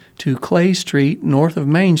Street to Clay Street north of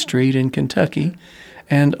Main Street in Kentucky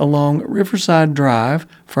and along Riverside Drive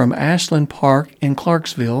from Ashland Park in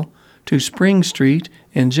Clarksville to Spring Street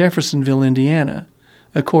in Jeffersonville, Indiana,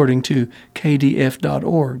 according to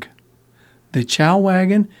KDF.org. The Chow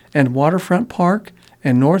Wagon and Waterfront Park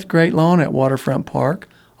and North Great Lawn at Waterfront Park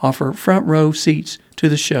offer front row seats to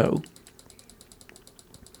the show.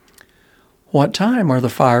 What time are the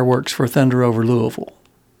fireworks for Thunder Over Louisville?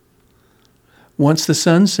 Once the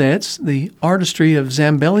sun sets, the artistry of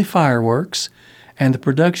Zambelli fireworks and the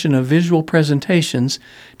production of visual presentations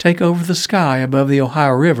take over the sky above the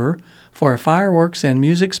Ohio River for a fireworks and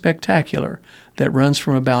music spectacular that runs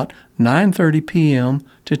from about 9:30 p.m.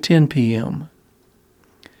 to 10 p.m.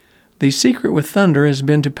 The secret with Thunder has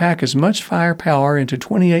been to pack as much firepower into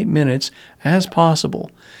 28 minutes as possible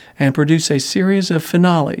and produce a series of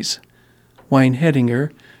finales. Wayne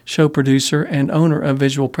Hedinger, show producer and owner of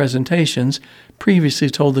Visual Presentations, previously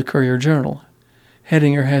told the Courier-Journal.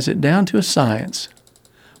 Hedinger has it down to a science,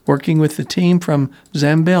 working with the team from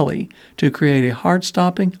Zambelli to create a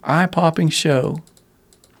heart-stopping, eye-popping show.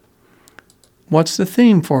 What's the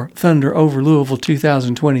theme for Thunder Over Louisville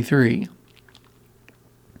 2023?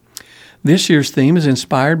 This year's theme is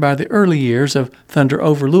inspired by the early years of Thunder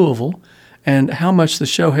Over Louisville and how much the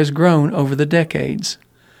show has grown over the decades.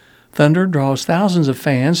 Thunder draws thousands of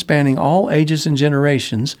fans spanning all ages and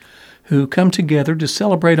generations who come together to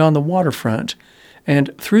celebrate on the waterfront,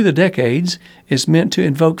 and through the decades is meant to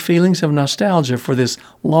invoke feelings of nostalgia for this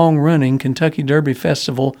long-running Kentucky Derby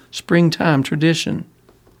Festival springtime tradition.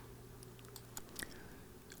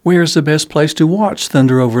 Where's the best place to watch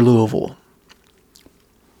Thunder Over Louisville?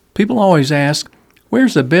 People always ask,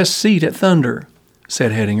 where's the best seat at Thunder?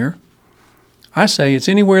 Said Hedinger. I say it's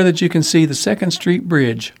anywhere that you can see the 2nd Street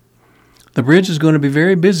Bridge. The bridge is going to be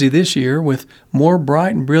very busy this year with more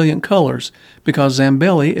bright and brilliant colors because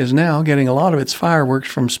Zambelli is now getting a lot of its fireworks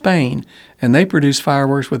from Spain, and they produce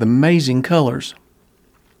fireworks with amazing colors.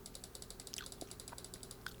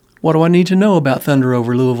 What do I need to know about Thunder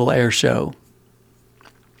Over Louisville Air Show?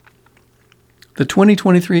 The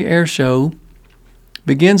 2023 Air Show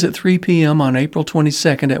begins at 3 p.m. on April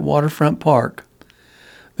 22nd at Waterfront Park.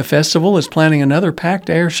 The festival is planning another packed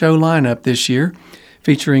air show lineup this year,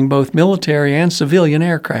 featuring both military and civilian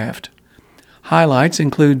aircraft. Highlights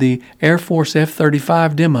include the Air Force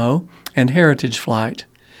F-35 demo and Heritage Flight,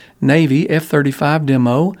 Navy F-35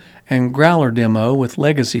 demo and Growler demo with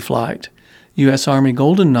Legacy Flight, U.S. Army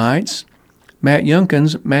Golden Knights, Matt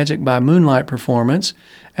Youngkin's Magic by Moonlight performance,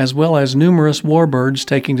 as well as numerous warbirds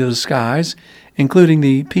taking to the skies, including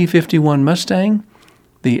the P-51 Mustang,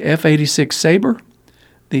 the F-86 Sabre,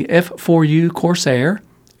 the F-4U Corsair,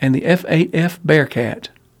 and the F-8F Bearcat.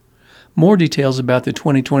 More details about the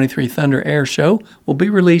 2023 Thunder Air Show will be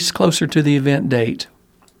released closer to the event date.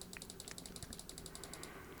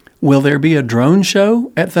 Will there be a drone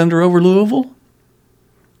show at Thunder Over Louisville?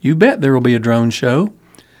 You bet there will be a drone show.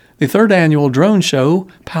 The third annual drone show,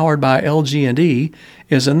 powered by LG&E,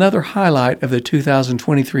 is another highlight of the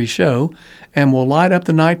 2023 show and will light up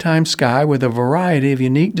the nighttime sky with a variety of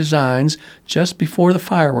unique designs just before the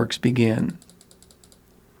fireworks begin.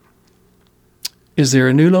 Is there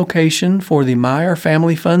a new location for the Meyer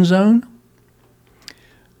Family Fun Zone?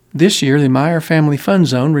 This year, the Meyer Family Fun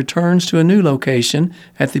Zone returns to a new location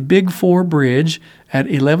at the Big Four Bridge at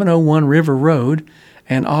 1101 River Road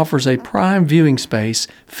and offers a prime viewing space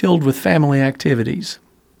filled with family activities.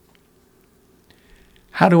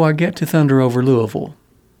 How do I get to Thunder Over Louisville?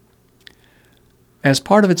 As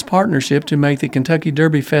part of its partnership to make the Kentucky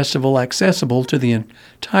Derby Festival accessible to the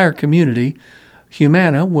entire community,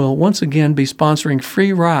 Humana will once again be sponsoring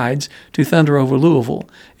free rides to Thunder Over Louisville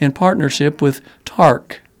in partnership with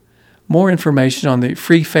TARC. More information on the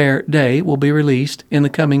free fair day will be released in the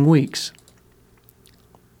coming weeks.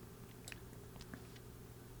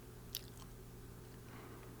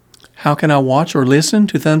 How can I watch or listen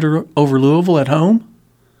to Thunder Over Louisville at home?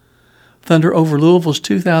 Thunder Over Louisville's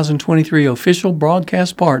 2023 official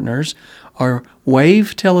broadcast partners are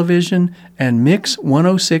Wave Television and Mix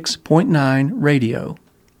 106.9 Radio.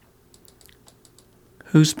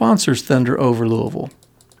 Who sponsors Thunder Over Louisville?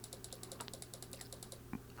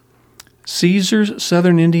 Caesars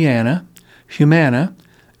Southern Indiana, Humana,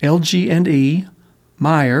 LG&E,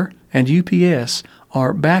 Meyer, and UPS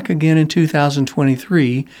are back again in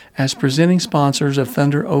 2023 as presenting sponsors of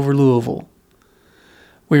Thunder Over Louisville.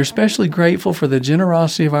 We are especially grateful for the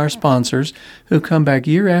generosity of our sponsors who come back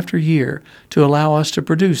year after year to allow us to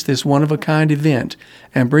produce this one-of-a-kind event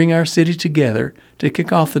and bring our city together to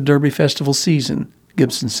kick off the Derby Festival season,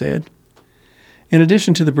 Gibson said. In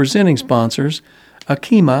addition to the presenting sponsors,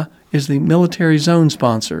 Akima is the military zone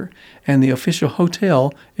sponsor, and the official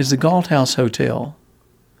hotel is the Galt House Hotel.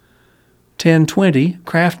 1020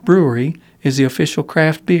 Craft Brewery is the official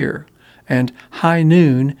craft beer, and High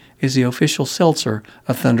Noon is the official seltzer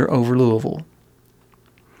of Thunder Over Louisville.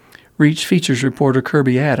 Reach features reporter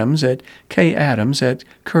Kirby Adams at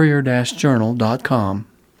kadams@courier-journal.com.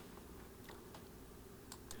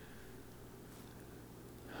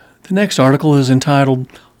 The next article is entitled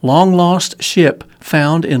Long Lost Ship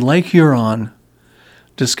Found in Lake Huron.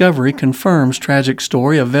 Discovery confirms tragic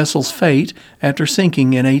story of vessel's fate after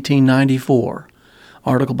sinking in 1894.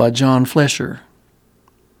 Article by John Flesher.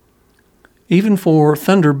 Even for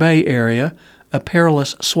Thunder Bay area, a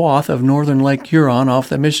perilous swath of northern Lake Huron off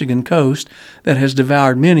the Michigan coast that has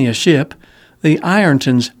devoured many a ship, the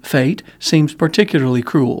Ironton's fate seems particularly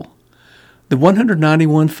cruel. The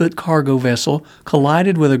 191-foot cargo vessel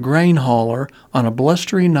collided with a grain hauler on a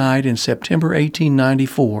blustery night in September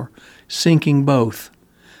 1894, sinking both.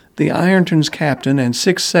 The Ironton's captain and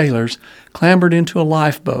 6 sailors clambered into a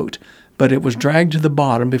lifeboat, but it was dragged to the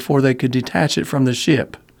bottom before they could detach it from the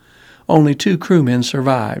ship. Only 2 crewmen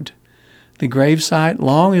survived. The gravesite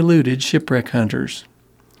long eluded shipwreck hunters.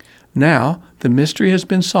 Now, the mystery has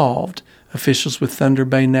been solved, officials with Thunder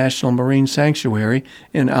Bay National Marine Sanctuary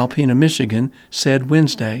in Alpena, Michigan, said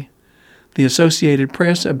Wednesday. The Associated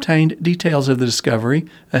Press obtained details of the discovery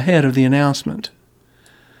ahead of the announcement.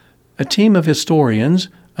 A team of historians,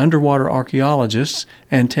 underwater archaeologists,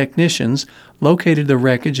 and technicians located the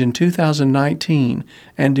wreckage in 2019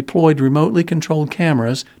 and deployed remotely controlled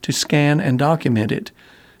cameras to scan and document it,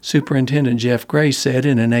 Superintendent Jeff Gray said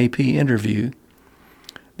in an AP interview.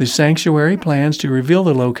 The sanctuary plans to reveal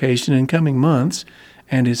the location in coming months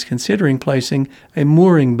and is considering placing a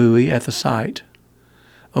mooring buoy at the site.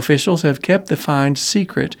 Officials have kept the find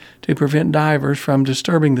secret to prevent divers from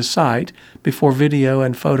disturbing the site before video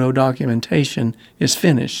and photo documentation is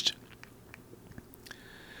finished.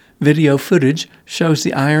 Video footage shows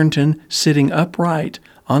the Ironton sitting upright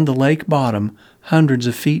on the lake bottom hundreds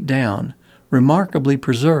of feet down, remarkably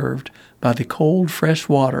preserved by the cold, fresh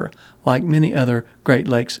water like many other Great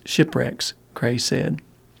Lakes shipwrecks, Gray said.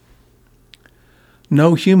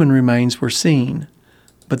 No human remains were seen,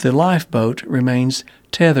 but the lifeboat remains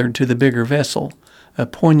tethered to the bigger vessel, a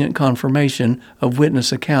poignant confirmation of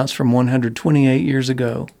witness accounts from 128 years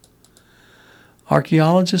ago.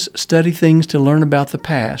 Archaeologists study things to learn about the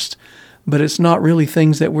past, but it's not really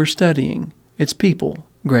things that we're studying. It's people,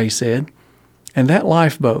 Gray said. And that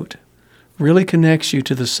lifeboat really connects you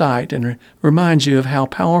to the site and reminds you of how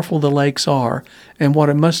powerful the lakes are and what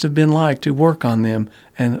it must have been like to work on them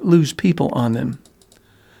and lose people on them.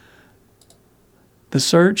 The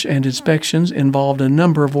search and inspections involved a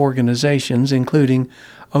number of organizations, including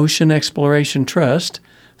Ocean Exploration Trust,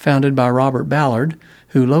 founded by Robert Ballard,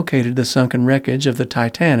 who located the sunken wreckage of the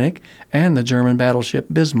Titanic and the German battleship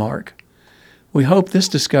Bismarck. We hope this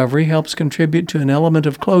discovery helps contribute to an element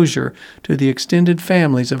of closure to the extended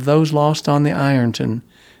families of those lost on the Ironton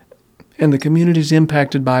and the communities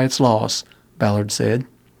impacted by its loss, Ballard said.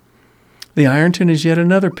 The Ironton is yet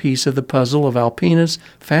another piece of the puzzle of Alpena's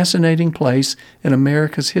fascinating place in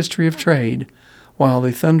America's history of trade, while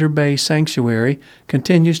the Thunder Bay Sanctuary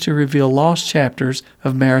continues to reveal lost chapters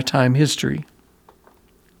of maritime history.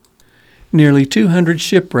 Nearly 200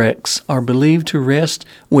 shipwrecks are believed to rest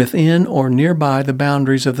within or nearby the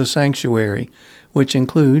boundaries of the sanctuary, which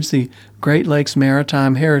includes the Great Lakes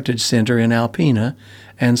Maritime Heritage Center in Alpena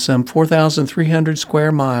and some 4,300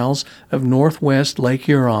 square miles of northwest Lake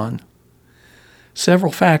Huron.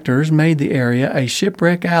 Several factors made the area a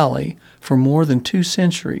shipwreck alley for more than 2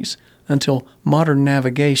 centuries until modern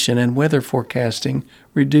navigation and weather forecasting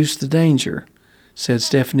reduced the danger, said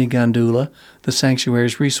Stephanie Gandula, the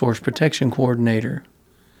sanctuary's resource protection coordinator.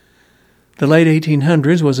 The late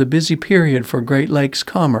 1800s was a busy period for Great Lakes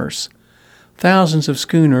commerce. Thousands of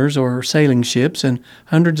schooners or sailing ships and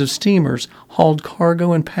hundreds of steamers hauled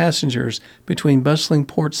cargo and passengers between bustling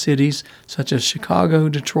port cities such as Chicago,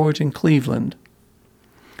 Detroit, and Cleveland.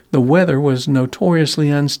 The weather was notoriously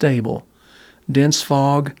unstable. Dense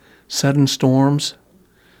fog, sudden storms,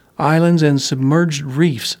 islands and submerged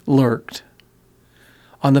reefs lurked.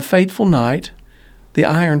 On the fateful night, the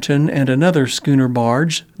Ironton and another schooner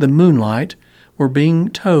barge, the Moonlight, were being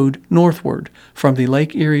towed northward from the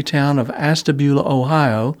Lake Erie town of Ashtabula,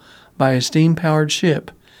 Ohio, by a steam-powered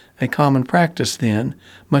ship, a common practice then,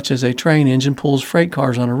 much as a train engine pulls freight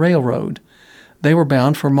cars on a railroad. They were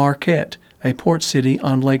bound for Marquette, a port city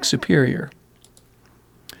on Lake Superior.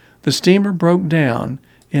 The steamer broke down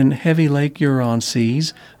in heavy Lake Huron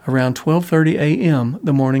seas around 12:30 a.m.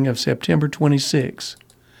 the morning of September 26.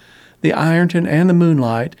 The Ironton and the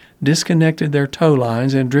Moonlight disconnected their tow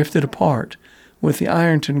lines and drifted apart, with the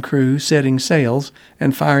Ironton crew setting sails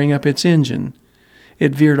and firing up its engine.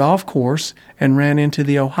 It veered off course and ran into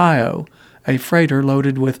the Ohio, a freighter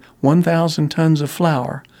loaded with 1,000 tons of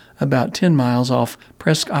flour, about 10 miles off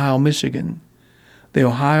Presque Isle, Michigan. The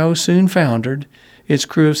Ohio soon foundered, its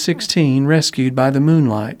crew of 16 rescued by the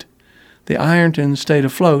Moonlight. The Ironton stayed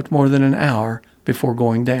afloat more than an hour before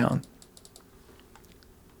going down.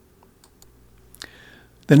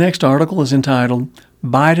 The next article is entitled,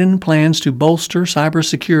 Biden Plans to Bolster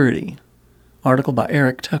Cybersecurity, article by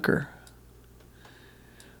Eric Tucker.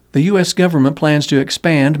 The U.S. government plans to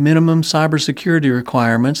expand minimum cybersecurity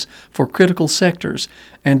requirements for critical sectors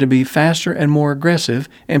and to be faster and more aggressive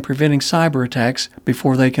in preventing cyber attacks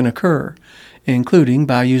before they can occur, including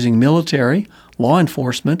by using military, law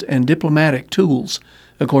enforcement, and diplomatic tools,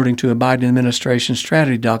 according to a Biden administration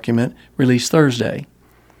strategy document released Thursday.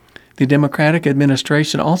 The Democratic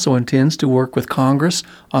administration also intends to work with Congress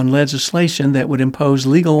on legislation that would impose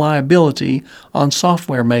legal liability on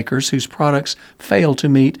software makers whose products fail to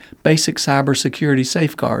meet basic cybersecurity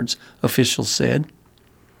safeguards, officials said.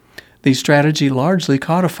 The strategy largely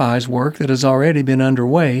codifies work that has already been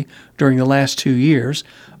underway during the last 2 years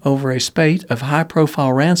over a spate of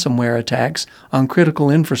high-profile ransomware attacks on critical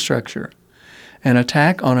infrastructure. An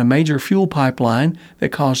attack on a major fuel pipeline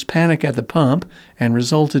that caused panic at the pump and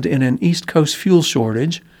resulted in an East Coast fuel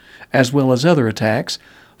shortage, as well as other attacks,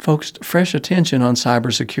 focused fresh attention on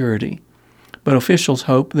cybersecurity. But officials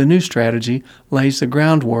hope the new strategy lays the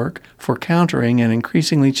groundwork for countering an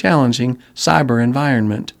increasingly challenging cyber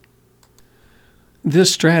environment.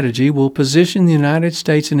 This strategy will position the United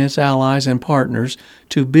States and its allies and partners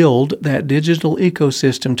to build that digital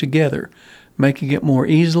ecosystem together, making it more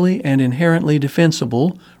easily and inherently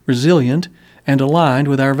defensible, resilient, and aligned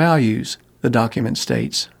with our values, the document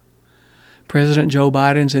states. President Joe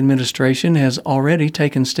Biden's administration has already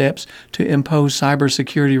taken steps to impose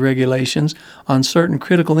cybersecurity regulations on certain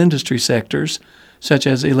critical industry sectors, such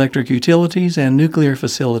as electric utilities and nuclear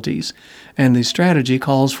facilities, and the strategy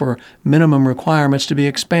calls for minimum requirements to be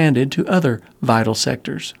expanded to other vital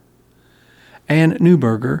sectors. Ann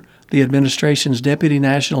Neuberger, the administration's Deputy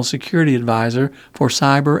National Security Advisor for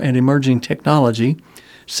Cyber and Emerging Technology,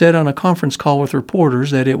 said on a conference call with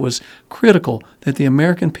reporters that it was critical that the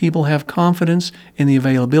American people have confidence in the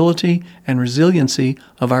availability and resiliency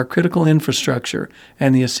of our critical infrastructure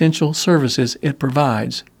and the essential services it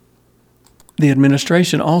provides. The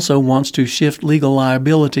administration also wants to shift legal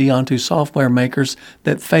liability onto software makers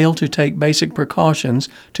that fail to take basic precautions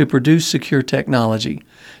to produce secure technology,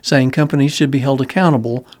 saying companies should be held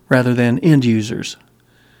accountable rather than end users.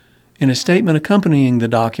 In a statement accompanying the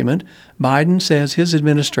document, Biden says his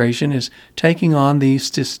administration is taking on the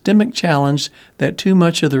systemic challenge that too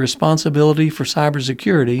much of the responsibility for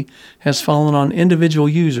cybersecurity has fallen on individual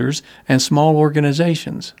users and small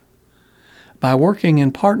organizations. By working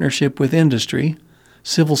in partnership with industry,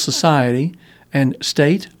 civil society, and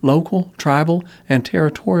state, local, tribal, and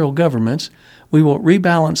territorial governments, we will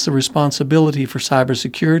rebalance the responsibility for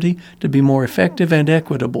cybersecurity to be more effective and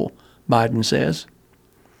equitable, Biden says.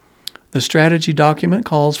 The strategy document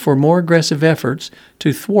calls for more aggressive efforts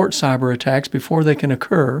to thwart cyber attacks before they can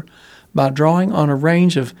occur by drawing on a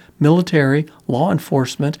range of military, law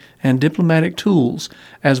enforcement, and diplomatic tools,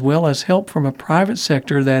 as well as help from a private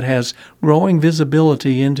sector that has growing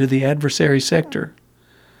visibility into the adversary sector.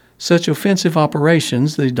 Such offensive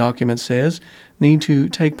operations, the document says, need to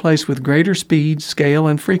take place with greater speed, scale,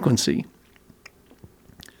 and frequency.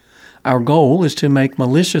 Our goal is to make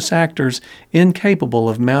malicious actors incapable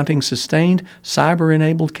of mounting sustained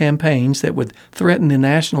cyber-enabled campaigns that would threaten the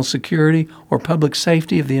national security or public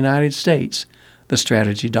safety of the United States, the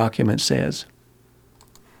strategy document says.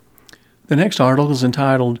 The next article is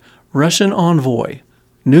entitled, Russian Envoy,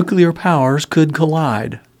 Nuclear Powers Could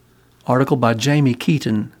Collide, article by Jamie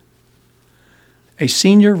Keaton. A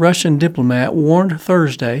senior Russian diplomat warned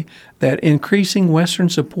Thursday that increasing Western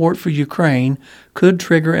support for Ukraine could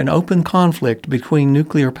trigger an open conflict between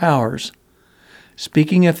nuclear powers.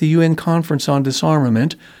 Speaking at the UN Conference on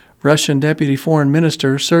Disarmament, Russian Deputy Foreign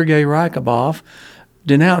Minister Sergei Ryabkov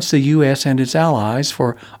denounced the U.S. and its allies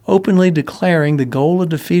for openly declaring the goal of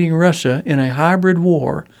defeating Russia in a hybrid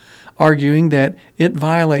war, arguing that it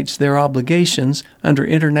violates their obligations under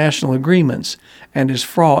international agreements and is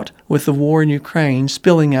fraught with the war in Ukraine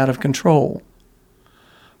spilling out of control.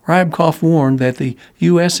 Ryabkov warned that the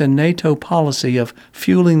U.S. and NATO policy of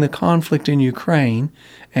fueling the conflict in Ukraine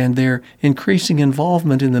and their increasing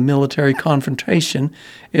involvement in the military confrontation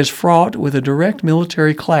is fraught with a direct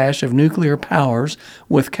military clash of nuclear powers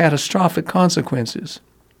with catastrophic consequences.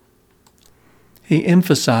 He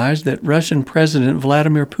emphasized that Russian President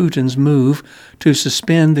Vladimir Putin's move to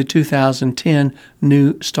suspend the 2010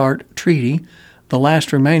 New START Treaty, the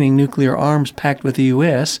last remaining nuclear arms pact with the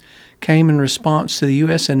U.S., came in response to the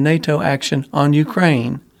U.S. and NATO action on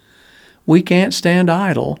Ukraine. We can't stand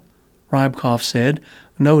idle, Ryabkov said,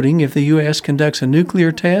 noting if the U.S. conducts a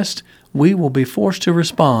nuclear test, we will be forced to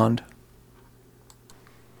respond.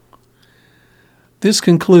 This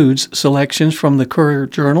concludes selections from the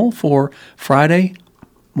Courier-Journal for Friday,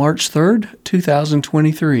 March 3rd,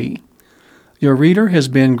 2023. Your reader has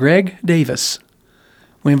been Greg Davis.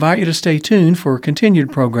 We invite you to stay tuned for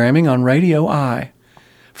continued programming on Radio I.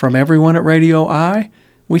 From everyone at Radio I,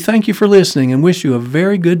 we thank you for listening and wish you a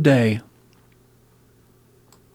very good day.